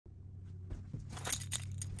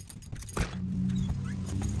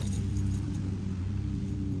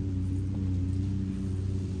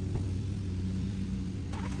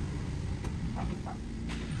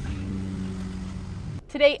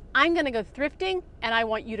Today I'm gonna go thrifting and I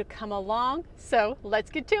want you to come along, so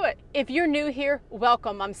let's get to it. If you're new here,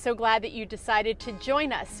 welcome. I'm so glad that you decided to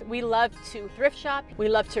join us. We love to thrift shop, we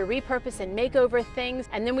love to repurpose and make over things,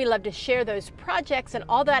 and then we love to share those projects and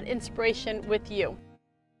all that inspiration with you.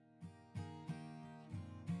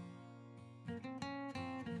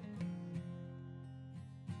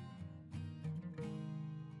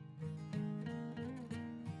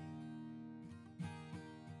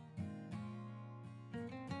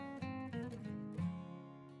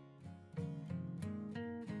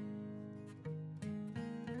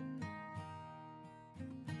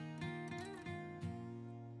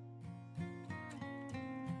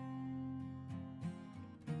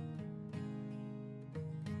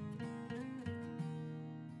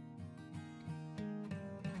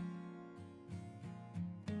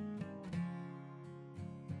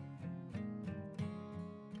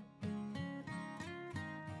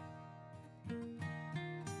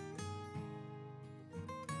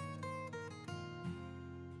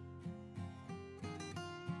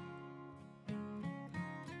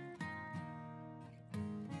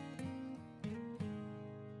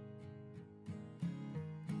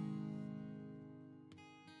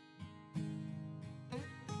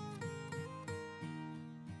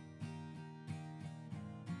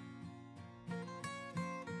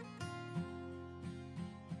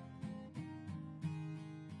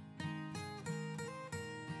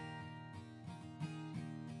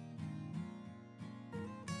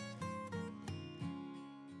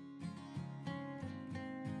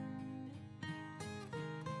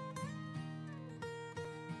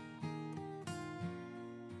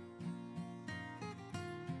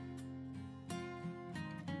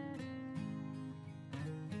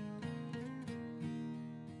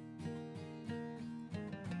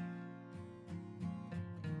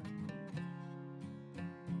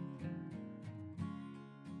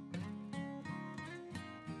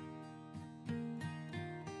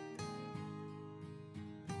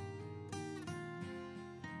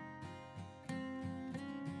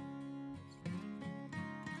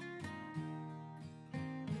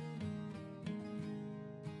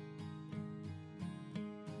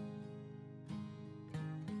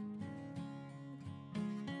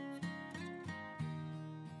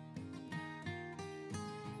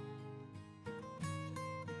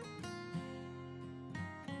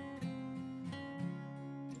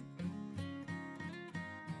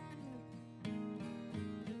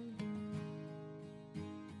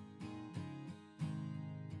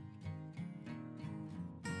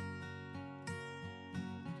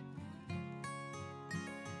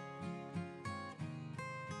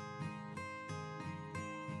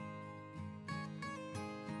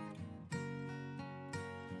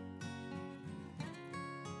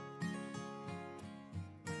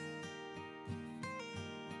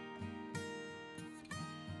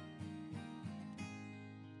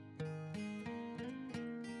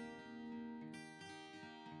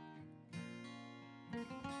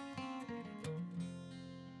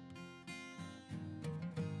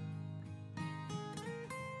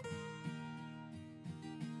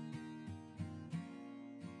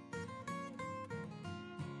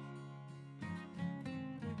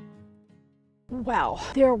 Wow,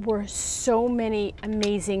 there were so many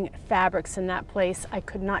amazing fabrics in that place. I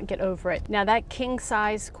could not get over it. Now that king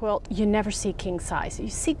size quilt, you never see king size. You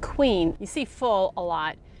see queen, you see full a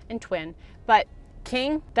lot, and twin, but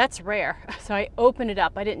king, that's rare. So I opened it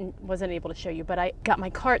up. Wasn't able to show you, but I got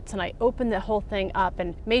my carts and I opened the whole thing up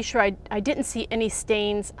and made sure I didn't see any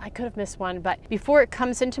stains. I could have missed one, but before it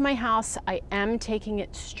comes into my house, I am taking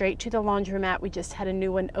it straight to the laundromat. We just had a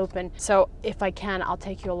new one open. So if I can, I'll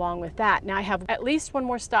take you along with that. Now I have at least one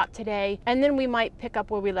more stop today, and then we might pick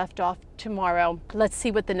up where we left off tomorrow. Let's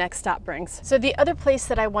see what the next stop brings. So the other place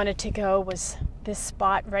that I wanted to go was this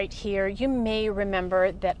spot right here. You may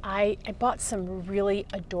remember that I bought some really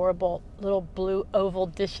adorable little blue oval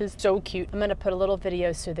dishes. So cute. I'm gonna put a little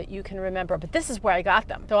video so that you can remember, but this is where I got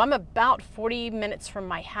them. So I'm about 40 minutes from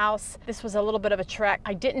my house. This was a little bit of a trek.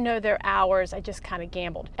 I didn't know their hours. I just kind of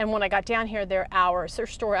gambled. And when I got down here, their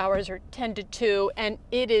store hours are 10 to 2 and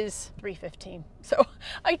it is 3:15. So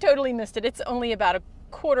I totally missed it. It's only about a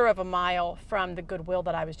quarter of a mile from the Goodwill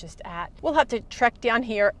that I was just at. We'll have to trek down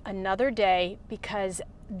here another day because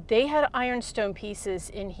they had ironstone pieces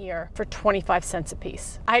in here for 25 cents a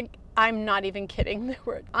piece. I I'm not even kidding. There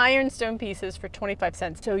were ironstone pieces for 25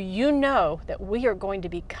 cents. So you know that we are going to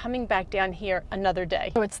be coming back down here another day.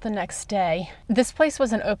 So it's the next day. This place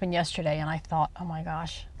wasn't open yesterday and I thought, oh my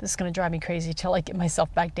gosh, this is gonna drive me crazy till I get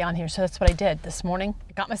myself back down here. So that's what I did this morning.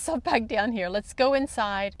 I got myself back down here. Let's go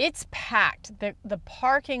inside. It's packed. The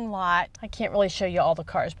parking lot, I can't really show you all the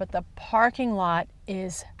cars, but the parking lot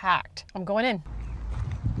is packed. I'm going in.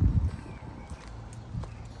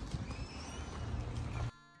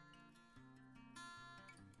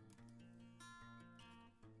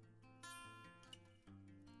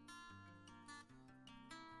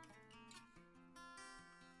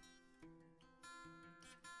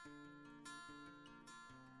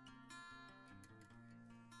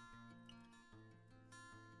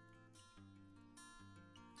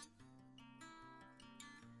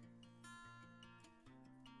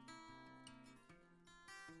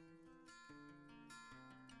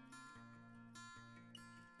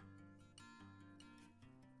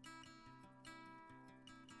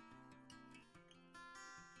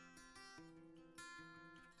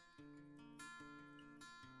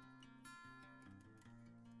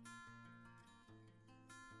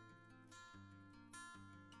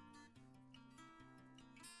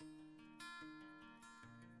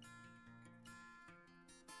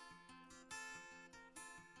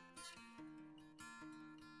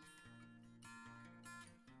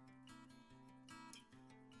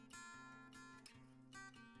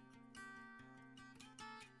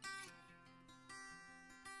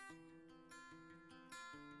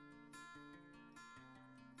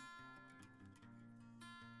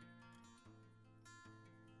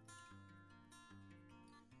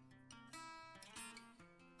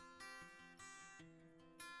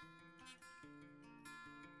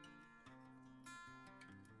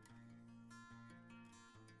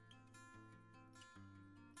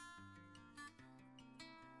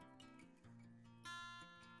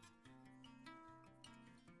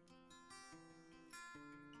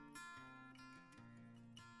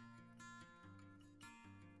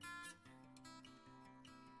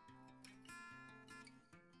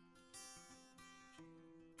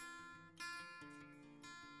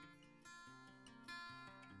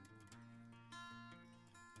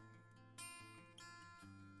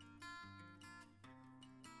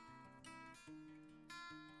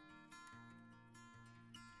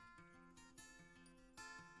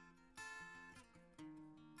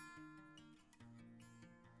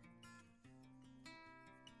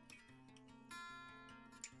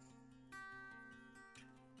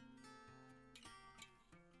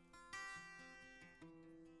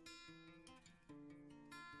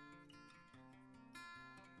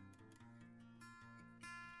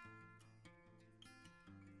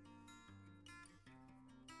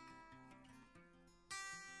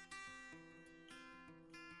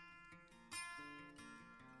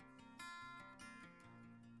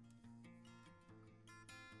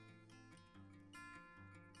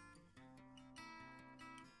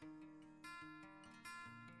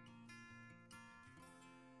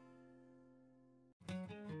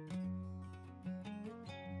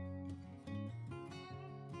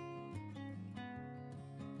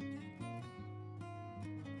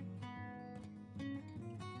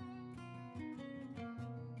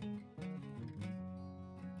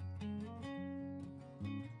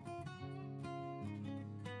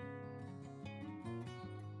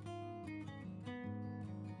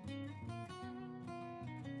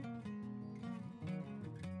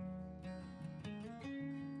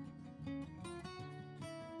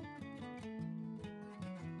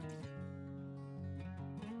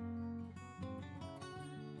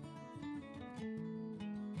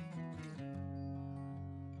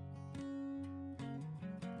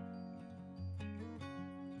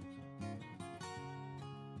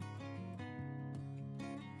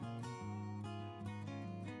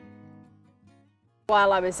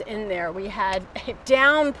 While I was in there, we had a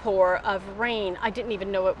downpour of rain. I didn't even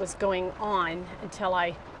know it was going on until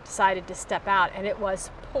I decided to step out, and it was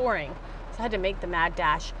pouring. So I had to make the mad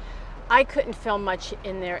dash. I couldn't film much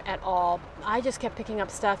in there at all. I just kept picking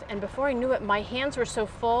up stuff, and before I knew it, my hands were so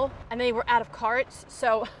full and they were out of carts.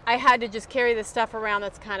 So I had to just carry this stuff around.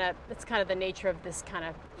 That's kind of the nature of this kind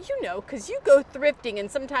of, you know, because you go thrifting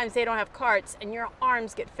and sometimes they don't have carts and your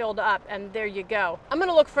arms get filled up, and there you go. I'm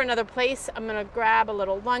gonna look for another place. I'm gonna grab a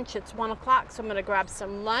little lunch. It's 1 o'clock, so I'm gonna grab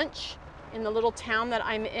some lunch in the little town that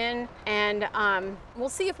I'm in, and we'll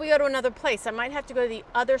see if we go to another place. I might have to go to the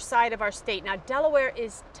other side of our state. Now, Delaware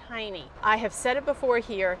is tiny. I have said it before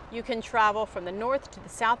here, you can travel from the north to the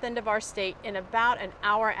south end of our state in about an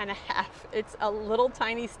hour and a half. It's a little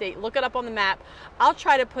tiny state. Look it up on the map. I'll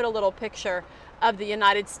try to put a little picture of the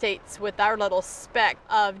United States with our little speck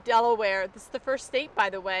of Delaware. This is the first state, by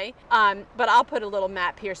the way, but I'll put a little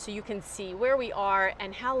map here so you can see where we are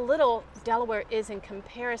and how little Delaware is in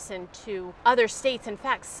comparison to other states. In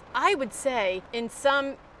fact, I would say in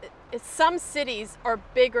some cities are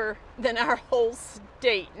bigger than our whole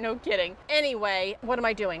state. No kidding. Anyway, what am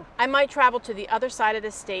I doing? I might travel to the other side of the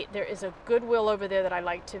state. There is a Goodwill over there that I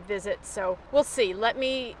like to visit, so we'll see. Let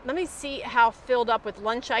me see how filled up with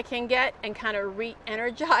lunch I can get and kind of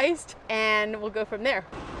re-energized, and we'll go from there.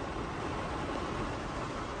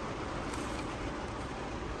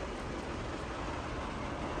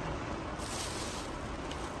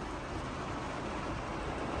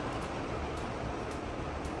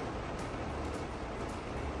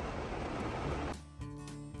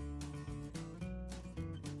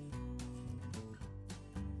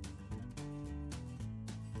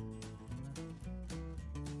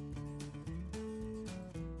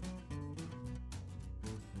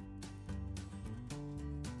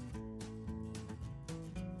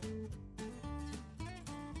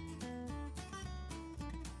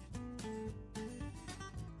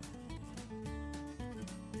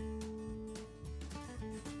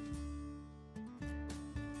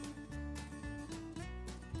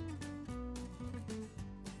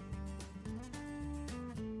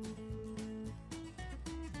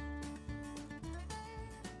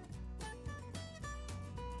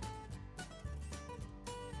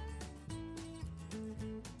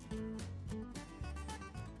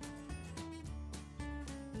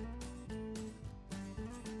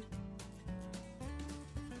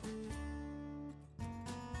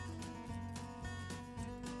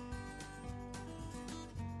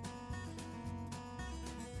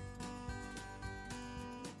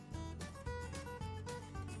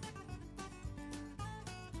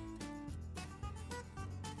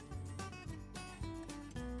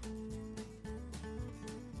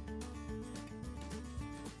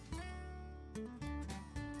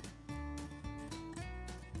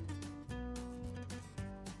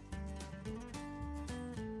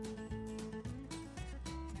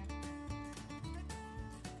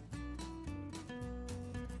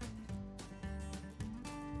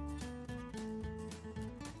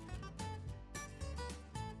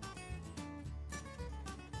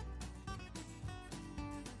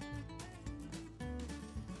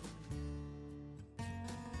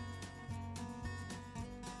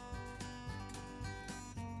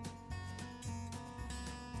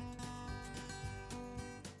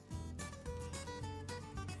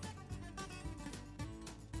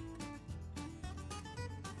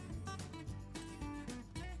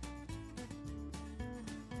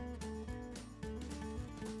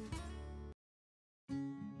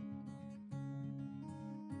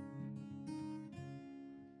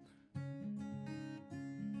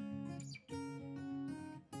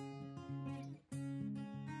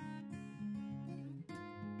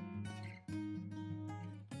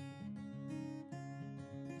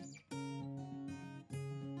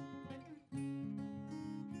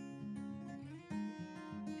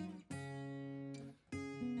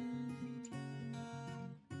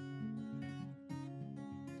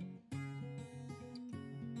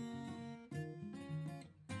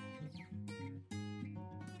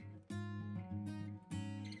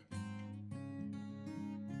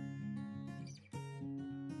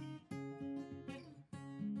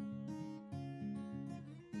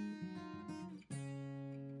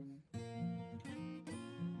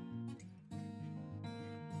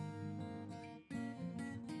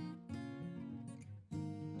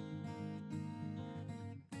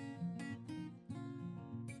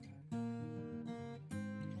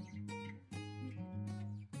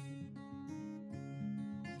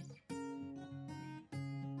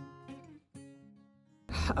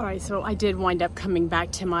 All right, so I did wind up coming back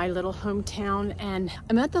to my little hometown, and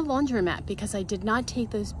I'm at the laundromat because I did not take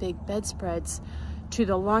those big bedspreads to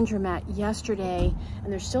the laundromat yesterday,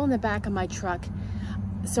 and they're still in the back of my truck.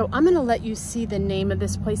 So I'm gonna let you see the name of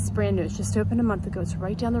this place. It's brand new. It's just opened a month ago. It's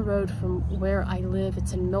right down the road from where I live.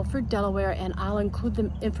 It's in Milford, Delaware, and I'll include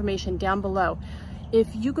the information down below. If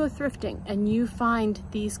you go thrifting and you find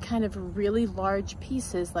these kind of really large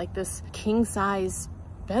pieces like this king size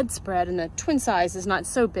bedspread, and the twin size is not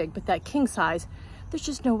so big, but that king size, there's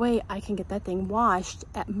just no way I can get that thing washed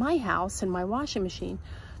at my house in my washing machine.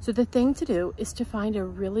 So the thing to do is to find a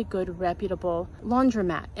really good reputable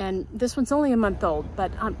laundromat. And this one's only a month old,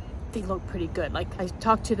 but they look pretty good. Like, I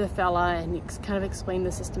talked to the fella and he kind of explained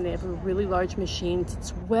the system. They have a really large machine.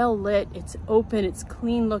 It's well lit, it's open, it's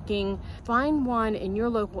clean looking. Find one in your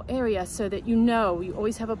local area so that you know you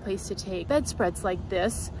always have a place to take bedspreads like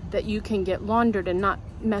this that you can get laundered and not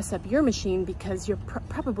mess up your machine, because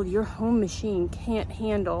probably your home machine can't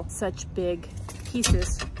handle such big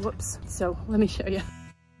pieces. Whoops. So let me show you.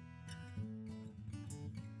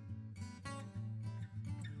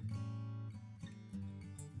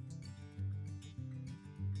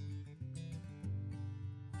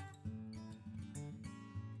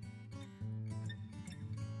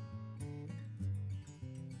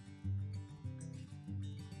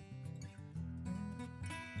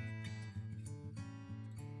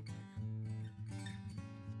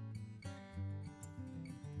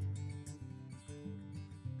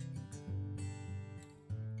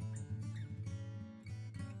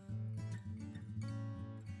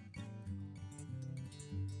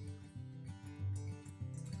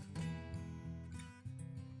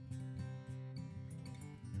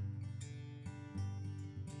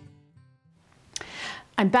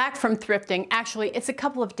 I'm back from thrifting. Actually, it's a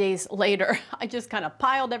couple of days later. I just kind of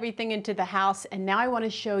piled everything into the house, and now I want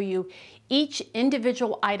to show you each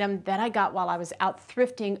individual item that I got while I was out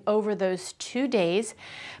thrifting over those 2 days.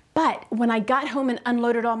 But when I got home and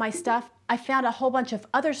unloaded all my stuff, I found a whole bunch of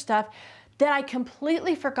other stuff that I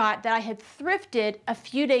completely forgot that I had thrifted a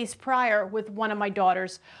few days prior with one of my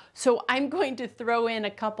daughters. So I'm going to throw in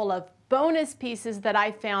a couple of bonus pieces that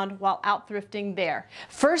I found while out thrifting there.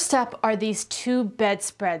 First up are these 2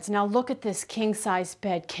 bedspreads. Now look at this king size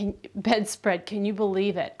bedspread. Can you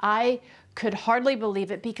believe it? I could hardly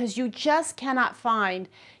believe it, because you just cannot find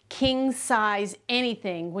king size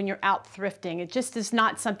anything when you're out thrifting. It just is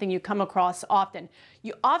not something you come across often.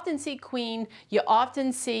 You often see queen, you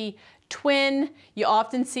often see twin, you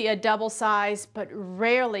often see a double size, but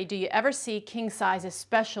rarely do you ever see king size,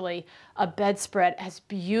 especially a bedspread as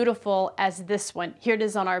beautiful as this one. Here it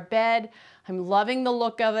is on our bed. I'm loving the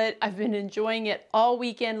look of it. I've been enjoying it all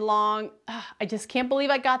weekend long. I just can't believe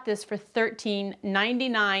I got this for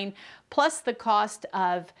 $13.99 plus the cost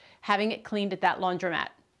of having it cleaned at that laundromat.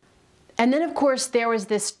 And then of course there was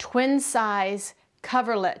this twin size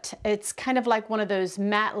coverlet. It's kind of like one of those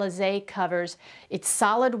matte lizette covers. It's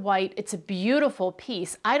solid white. It's a beautiful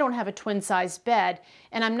piece. I don't have a twin size bed,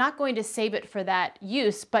 and I'm not going to save it for that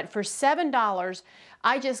use, but for $7,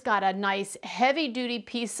 I just got a nice heavy duty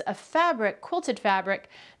piece of fabric, quilted fabric,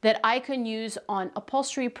 that I can use on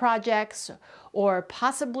upholstery projects or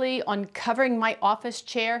possibly on covering my office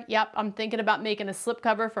chair. Yep, I'm thinking about making a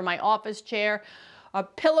slipcover for my office chair,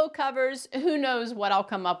 pillow covers, who knows what I'll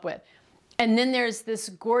come up with. And then there's this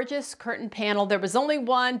gorgeous curtain panel. There was only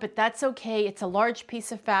one, but that's okay. It's a large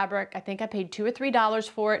piece of fabric. I think I paid $2 or $3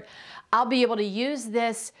 for it. I'll be able to use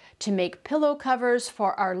this to make pillow covers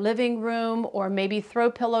for our living room, or maybe throw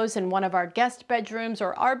pillows in one of our guest bedrooms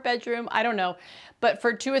or our bedroom. I don't know. But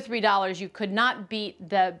for $2 or $3, you could not beat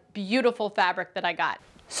the beautiful fabric that I got.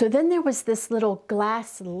 So then there was this little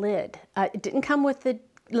glass lid. It didn't come with the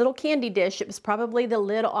little candy dish. It was probably the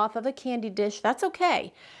lid off of a candy dish. That's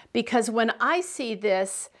okay, because when I see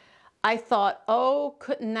this, I thought, oh,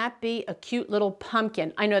 couldn't that be a cute little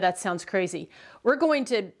pumpkin? I know that sounds crazy. We're going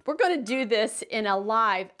to do this in a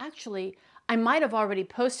live. Actually, I might have already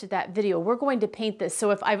posted that video. We're going to paint this.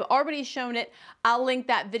 So if I've already shown it, I'll link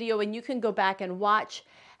that video and you can go back and watch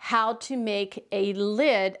how to make a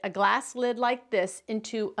lid, a glass lid like this,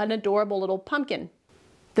 into an adorable little pumpkin.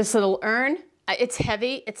 This little urn, it's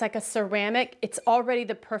heavy, it's like a ceramic. It's already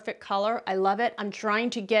the perfect color. I love it. I'm trying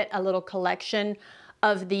to get a little collection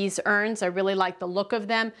of these urns. I really like the look of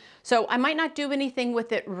them. So I might not do anything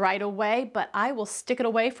with it right away, but I will stick it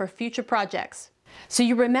away for future projects. So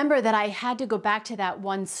you remember that I had to go back to that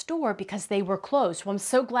one store because they were closed. Well, I'm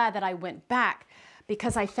so glad that I went back,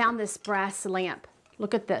 because I found this brass lamp.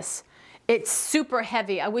 Look at this. It's super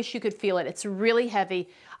heavy. I wish you could feel it. It's really heavy.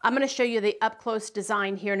 I'm going to show you the up-close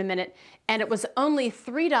design here in a minute, and it was only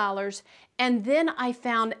 $3. And then I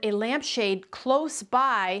found a lampshade close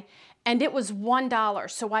by, and it was $1.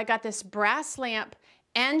 So I got this brass lamp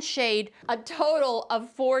and shade, a total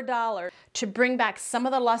of $4 to bring back some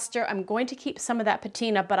of the luster. I'm going to keep some of that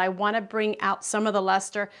patina, but I want to bring out some of the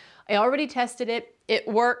luster. I already tested it. It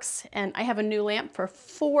works, and I have a new lamp for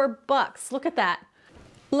 $4. Look at that.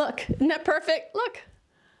 Look, isn't that perfect? Look,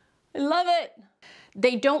 I love it.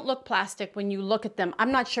 They don't look plastic when you look at them.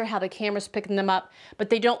 I'm not sure how the camera's picking them up, but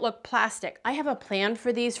they don't look plastic. I have a plan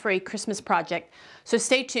for these for a Christmas project, so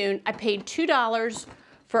stay tuned. I paid $2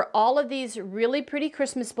 for all of these really pretty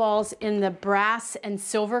Christmas balls in the brass and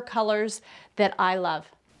silver colors that I love.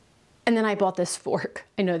 And then I bought this fork.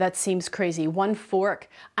 I know that seems crazy. One fork.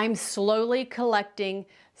 I'm slowly collecting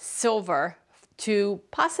silver to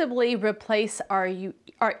possibly replace our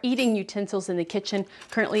eating utensils in the kitchen.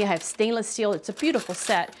 Currently I have stainless steel. It's a beautiful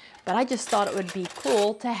set, but I just thought it would be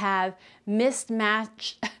cool to have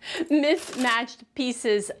mismatched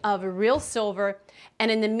pieces of real silver.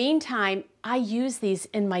 And in the meantime, I use these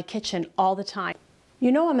in my kitchen all the time.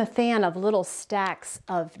 You know, I'm a fan of little stacks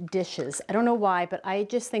of dishes. I don't know why, but I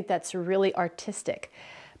just think that's really artistic.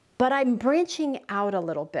 But I'm branching out a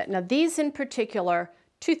little bit. Now these in particular,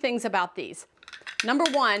 two things about these. Number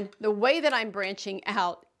one, the way that I'm branching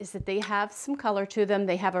out is that they have some color to them.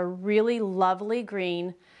 They have a really lovely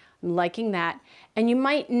green. I'm liking that. And you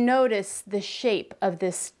might notice the shape of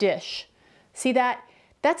this dish. See that?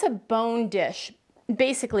 That's a bone dish.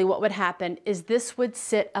 Basically what would happen is this would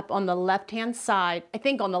sit up on the left-hand side, I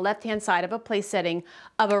think on the left-hand side of a place setting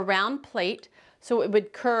of a round plate. So it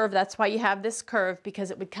would curve. That's why you have this curve, because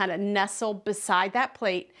it would kind of nestle beside that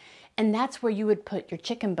plate. And that's where you would put your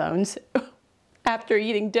chicken bones after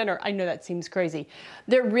eating dinner. I know that seems crazy.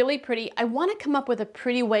 They're really pretty. I want to come up with a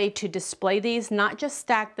pretty way to display these, not just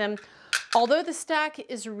stack them. Although the stack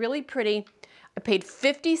is really pretty, I paid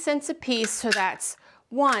 50 cents a piece, so that's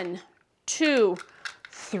 $1, $2,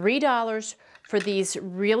 $3 for these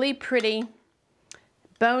really pretty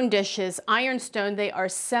bone dishes, ironstone. They are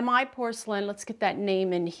semi-porcelain. Let's get that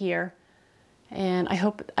name in here. And I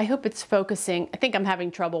hope it's focusing. I think I'm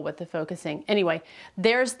having trouble with the focusing. Anyway,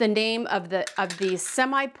 there's the name of these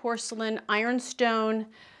semi-porcelain ironstone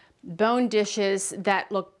bone dishes that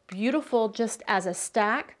look beautiful just as a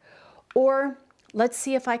stack. Or let's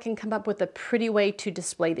see if I can come up with a pretty way to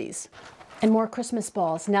display these. And more Christmas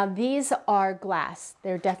balls. Now these are glass.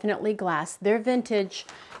 They're definitely glass. They're vintage,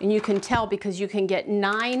 and you can tell because you can get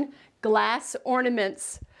 9 glass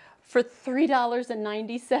ornaments for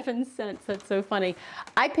 $3.97. That's so funny.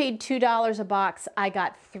 I paid $2 a box. I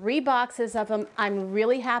got 3 boxes of them. I'm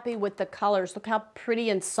really happy with the colors. Look how pretty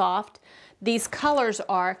and soft these colors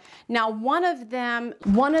are. Now one of them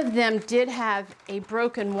did have a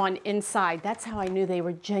broken one inside. That's how I knew they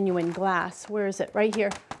were genuine glass. Where is it? Right here.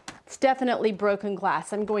 It's definitely broken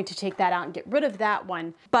glass. I'm going to take that out and get rid of that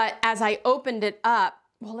one. But as I opened it up,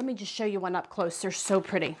 well, let me just show you one up close. They're so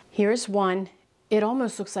pretty. Here's one. It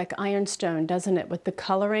almost looks like ironstone, doesn't it? With the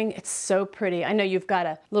coloring, it's so pretty. I know you've got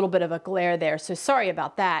a little bit of a glare there, so sorry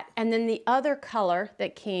about that. And then the other color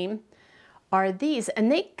that came are these, and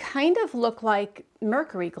they kind of look like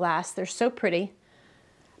mercury glass. They're so pretty.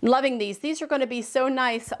 I'm loving these. These are going to be so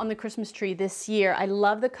nice on the Christmas tree this year. I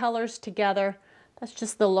love the colors together. That's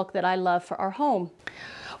just the look that I love for our home.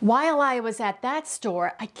 While I was at that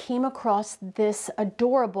store, I came across this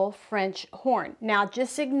adorable French horn. Now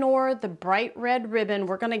just ignore the bright red ribbon.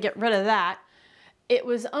 We're going to get rid of that. It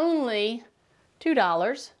was only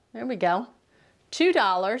 $2. There we go.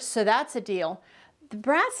 $2, so that's a deal. The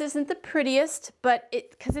brass isn't the prettiest, but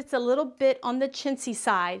because it's a little bit on the chintzy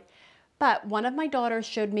side. But one of my daughters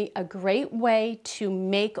showed me a great way to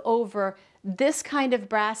make over this kind of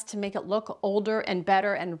brass to make it look older and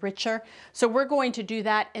better and richer. So we're going to do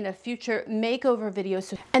that in a future makeover video.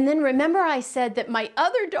 And then remember I said that my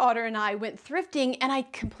other daughter and I went thrifting, and I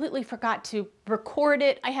completely forgot to record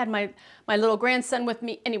it. I had my little grandson with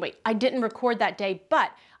me. Anyway, I didn't record that day, but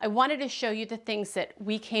I wanted to show you the things that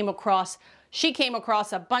we came across. She came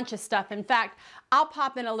across a bunch of stuff. In fact, I'll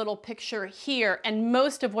pop in a little picture here, and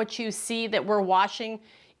most of what you see that we're washing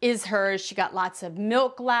is hers. She got lots of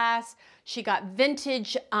milk glass. She got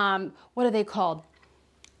vintage, what are they called?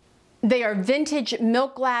 They are vintage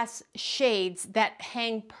milk glass shades that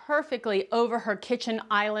hang perfectly over her kitchen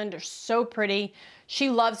island. They're so pretty. She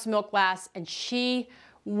loves milk glass, and she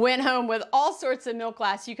went home with all sorts of milk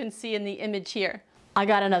glass you can see in the image here. I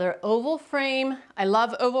got another oval frame. I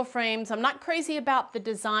love oval frames. I'm not crazy about the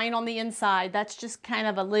design on the inside. That's just kind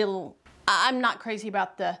of a little, I'm not crazy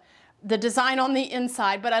about the design on the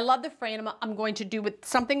inside, but I love the frame. I'm going to do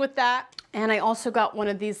something with that. And I also got one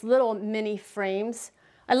of these little mini frames.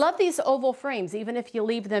 I love these oval frames, even if you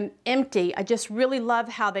leave them empty. I just really love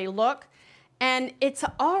how they look. And it's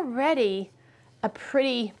already a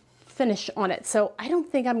pretty finish on it. So I don't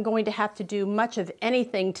think I'm going to have to do much of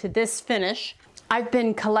anything to this finish. I've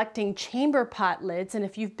been collecting chamber pot lids, and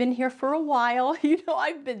if you've been here for a while, you know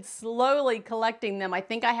I've been slowly collecting them. I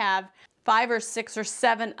think I have 5 or 6 or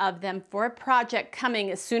 7 of them for a project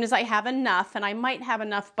coming as soon as I have enough, and I might have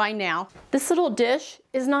enough by now. This little dish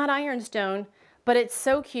is not ironstone, but it's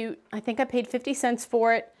so cute. I think I paid 50 cents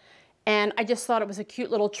for it, and I just thought it was a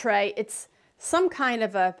cute little tray. It's some kind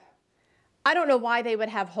of a, I don't know why they would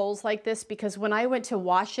have holes like this, because when I went to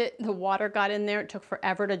wash it, the water got in there. It took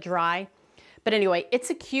forever to dry. But anyway, it's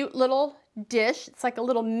a cute little dish. It's like a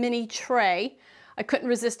little mini tray. I couldn't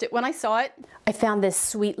resist it when I saw it. I found this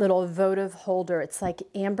sweet little votive holder. It's like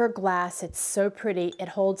amber glass. It's so pretty. It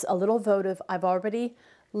holds a little votive. I've already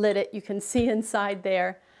lit it. You can see inside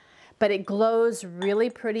there. But it glows really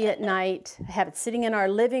pretty at night. I have it sitting in our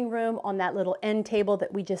living room on that little end table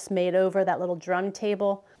that we just made over, that little drum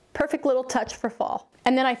table. Perfect little touch for fall.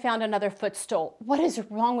 And then I found another footstool. What is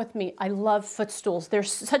wrong with me? I love footstools. They're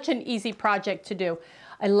such an easy project to do.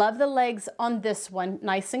 I love the legs on this one,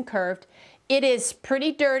 nice and curved. It is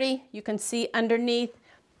pretty dirty. You can see underneath,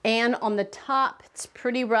 and on the top, it's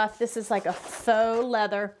pretty rough. This is like a faux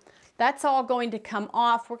leather. That's all going to come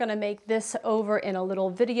off. We're gonna make this over in a little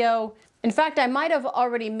video. In fact, I might have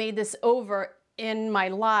already made this over in my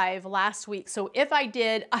live last week. So if I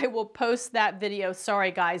did, I will post that video.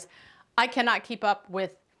 Sorry guys, I cannot keep up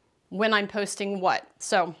with when I'm posting what.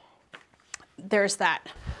 So there's that.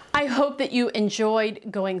 I hope that you enjoyed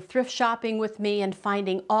going thrift shopping with me and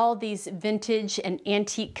finding all these vintage and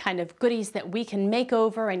antique kind of goodies that we can make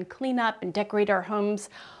over and clean up and decorate our homes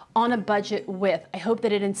on a budget with. I hope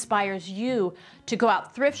that it inspires you to go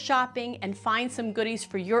out thrift shopping and find some goodies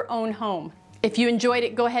for your own home. If you enjoyed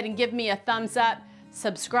it, go ahead and give me a thumbs up,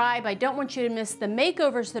 subscribe. I don't want you to miss the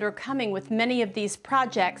makeovers that are coming with many of these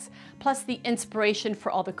projects, plus the inspiration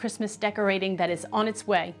for all the Christmas decorating that is on its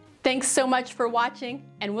way. Thanks so much for watching,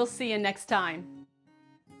 and we'll see you next time.